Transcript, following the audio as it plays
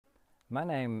My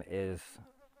name is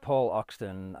Paul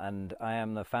Oxton and I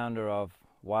am the founder of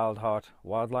Wild Heart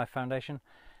Wildlife Foundation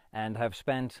and have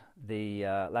spent the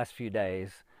last few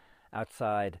days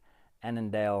outside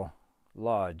Annandale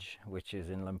Lodge, which is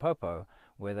in Limpopo,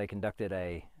 where they conducted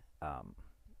a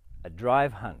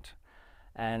drive hunt.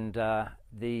 And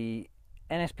the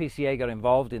NSPCA got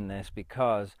involved in this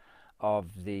because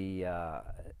of the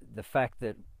fact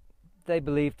that they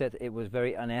believed that it was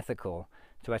very unethical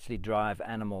to actually drive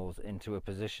animals into a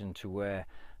position to where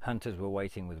hunters were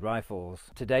waiting with rifles.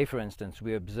 Today, for instance,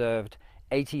 we observed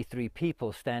 83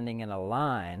 people standing in a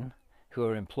line who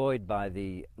are employed by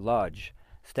the lodge,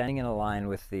 standing in a line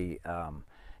with the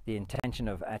intention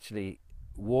of actually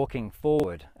walking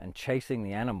forward and chasing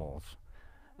the animals.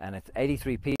 And it's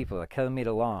 83 people, a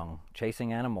kilometer long,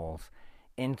 chasing animals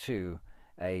into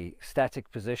a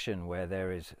static position where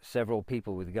there is several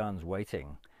people with guns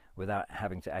waiting without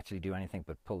having to actually do anything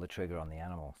but pull the trigger on the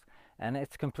animals. And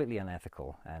it's completely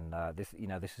unethical, and this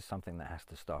is something that has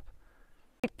to stop.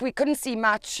 We couldn't see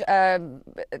much,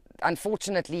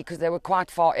 unfortunately, because they were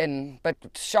quite far in, but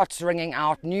shots ringing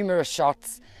out, numerous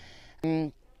shots.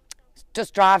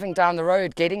 Just driving down the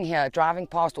road, getting here, driving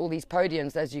past all these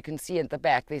podiums, as you can see at the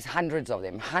back, there's hundreds of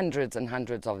them, hundreds and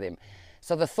hundreds of them.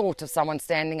 So the thought of someone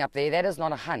standing up there, that is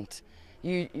not a hunt.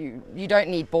 You don't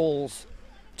need balls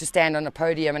to stand on a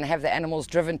podium and have the animals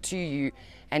driven to you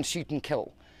and shoot and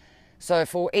kill. So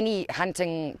for any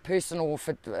hunting person or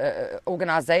for,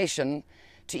 organization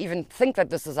to even think that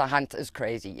this is a hunt is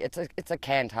crazy. It's a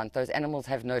canned hunt. Those animals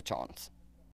have no chance.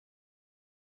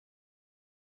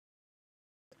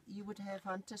 You would have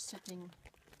hunters sitting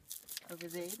over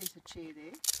there. There's a chair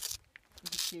there.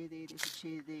 There's a chair there. There's a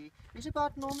chair there.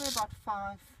 There's normally about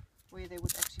 5 where they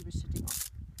would actually be sitting on.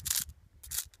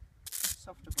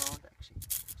 Softer ground actually.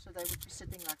 So they would be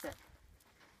sitting like that.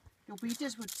 Your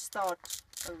beaters would start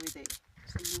over there.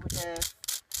 So you would have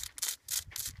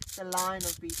the line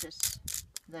of beaters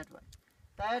that way.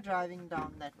 They are driving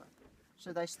down that way.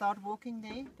 So they start walking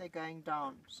there, they're going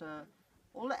down. So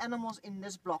all the animals in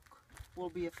this block will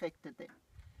be affected there.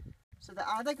 So they're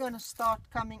either going to start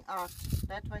coming out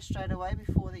that way straight away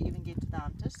before they even get to the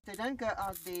hunters. If they don't go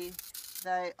out there,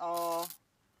 they are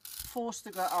forced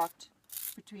to go out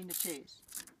between the chairs.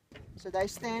 So they're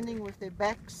standing with their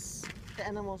backs, the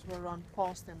animals will run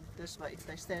past them this way. If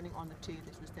they're standing on the chair,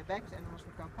 this was their backs, the animals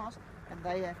will come past and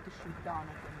they have to shoot down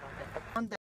at them like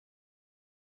that.